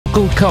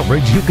Local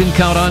coverage you can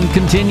count on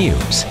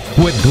continues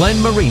with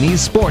Glenn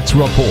Marini's Sports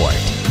Report.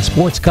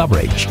 Sports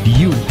coverage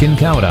you can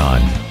count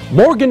on.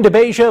 Morgan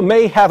DeBeja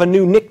may have a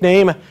new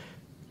nickname.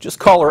 Just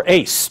call her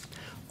Ace.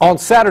 On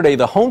Saturday,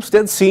 the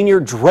Homestead senior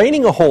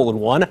draining a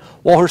hole-in-one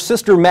while her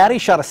sister Maddie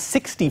shot a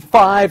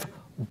 65,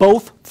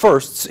 both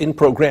firsts in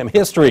program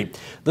history.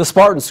 The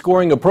Spartans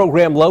scoring a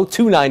program low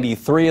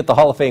 293 at the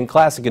Hall of Fame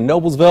Classic in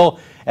Noblesville.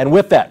 And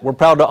with that, we're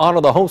proud to honor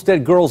the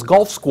Homestead girls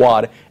golf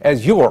squad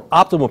as your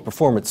Optimum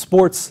Performance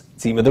Sports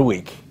Team of the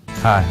Week.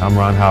 Hi, I'm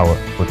Ron Howard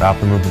with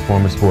Optimum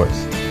Performance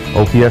Sports.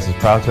 OPS is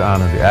proud to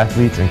honor the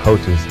athletes and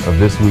coaches of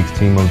this week's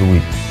Team of the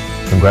Week.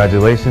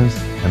 Congratulations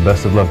and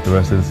best of luck the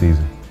rest of the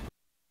season.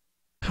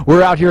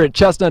 We're out here at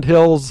Chestnut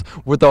Hills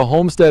with the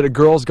Homestead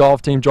girls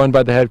golf team joined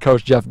by the head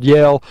coach, Jeff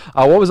Yale.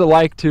 What was it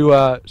like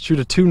to shoot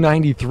a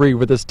 293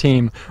 with this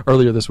team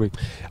earlier this week?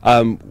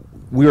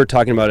 We were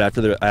talking about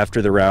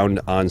after the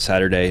round on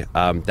Saturday.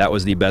 That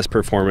was the best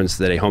performance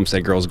that a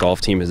Homestead girls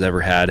golf team has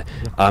ever had.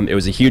 It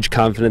was a huge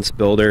confidence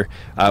builder.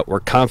 We're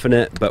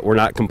confident, but we're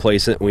not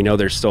complacent. We know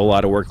there's still a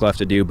lot of work left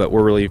to do, but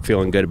we're really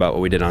feeling good about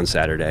what we did on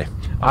Saturday.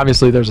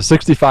 Obviously, there's a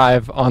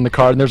 65 on the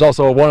card, and there's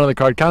also a 1 on the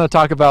card. Kind of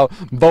talk about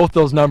both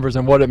those numbers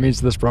and what it means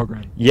to this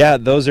program. Yeah,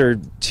 those are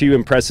two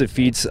impressive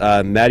feats.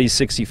 Maddie's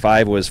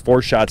 65 was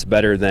 4 shots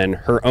better than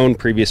her own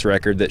previous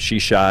record that she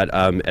shot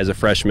as a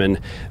freshman.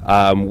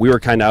 We were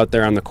kind of out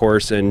there on the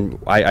course, and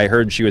I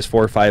heard she was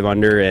 4 or 5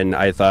 under, and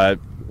I thought,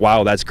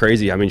 wow, that's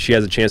crazy. I mean, she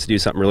has a chance to do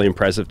something really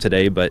impressive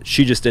today, but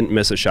she just didn't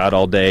miss a shot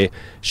all day.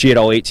 She had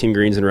all 18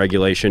 greens in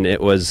regulation. It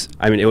was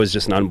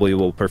just an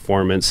unbelievable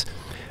performance.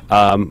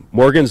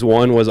 Morgan's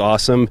 1 was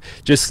awesome.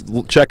 Just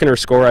checking her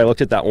score, I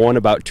looked at that 1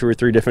 about 2 or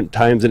 3 different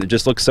times, and it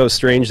just looked so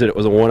strange that it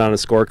was a 1 on a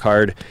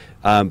scorecard.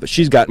 But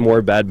she's got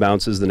more bad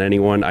bounces than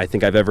anyone I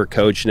think I've ever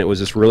coached, and it was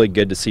just really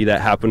good to see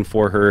that happen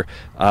for her.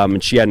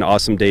 And she had an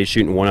awesome day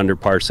shooting 1 under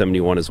par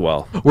 71 as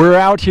well. We're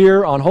out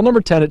here on hole number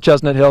 10 at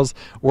Chestnut Hills.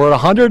 We're at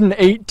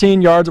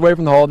 118 yards away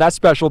from the hole. That's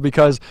special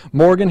because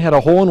Morgan had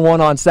a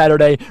hole-in-one on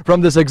Saturday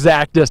from this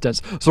exact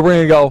distance. So we're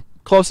going to go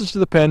closest to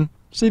the pin,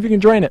 see if you can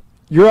drain it.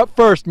 You're up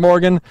first,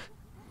 Morgan.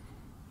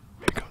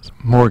 Here goes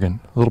Morgan.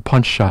 A little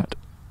punch shot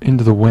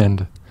into the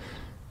wind.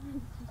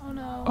 Oh,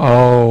 no.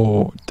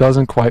 Oh,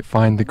 doesn't quite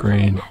find the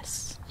green.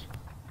 Yes.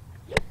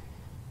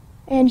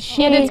 And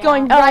it's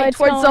going right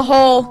towards the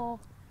hole.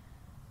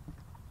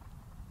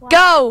 Wow.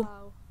 Go!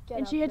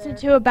 And she hits it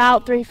to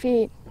about 3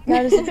 feet.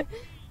 That is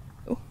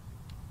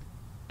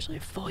actually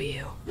a full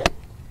U.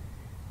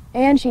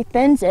 And she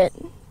thins it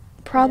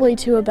probably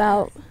to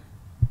about...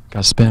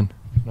 Got to spin.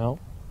 No?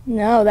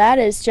 No, that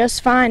is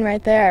just fine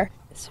right there.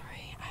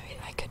 Sorry, I mean,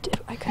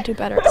 I could do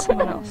better at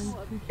someone else.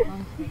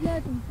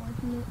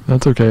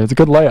 That's okay. It's a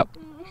good layup.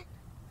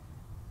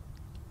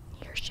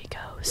 Here she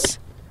goes.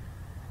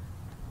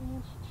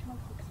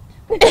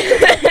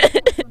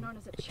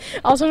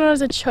 Also known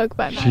as a choke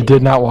by Maddie. She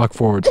did not walk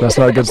forward, so that's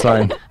not a good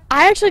sign.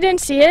 I actually didn't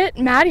see it.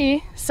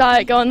 Maddie saw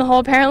it go in the hole.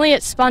 Apparently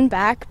it spun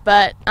back,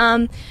 but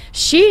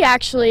she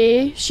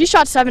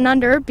shot 7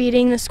 under,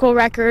 beating the school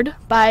record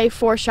by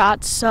 4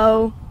 shots,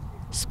 so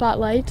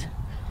spotlight.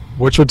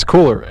 Which one's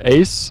cooler,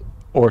 ace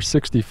or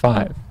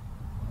 65?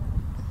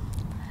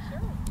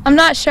 I'm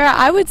not sure.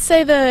 I would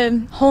say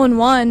the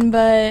hole-in-one,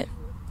 but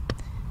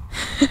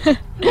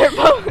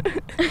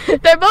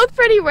they're both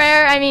pretty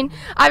rare. I mean,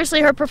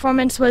 obviously her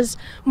performance was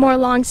more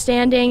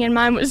long-standing and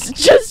mine was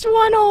just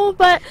 1 hole,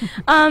 but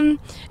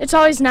it's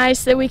always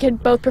nice that we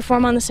could both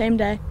perform on the same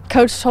day.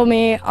 Coach told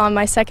me on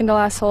my second to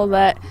last hole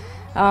that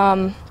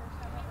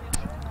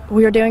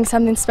we were doing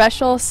something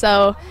special,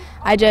 so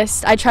I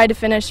tried to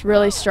finish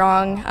really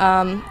strong,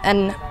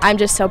 and I'm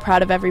just so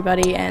proud of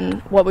everybody and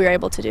what we were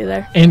able to do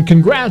there. And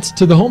congrats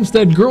to the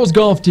Homestead girls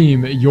golf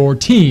team, your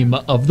team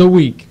of the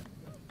week.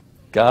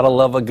 Gotta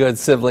love a good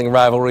sibling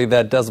rivalry.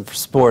 That does it for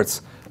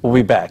sports. We'll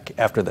be back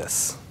after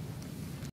this.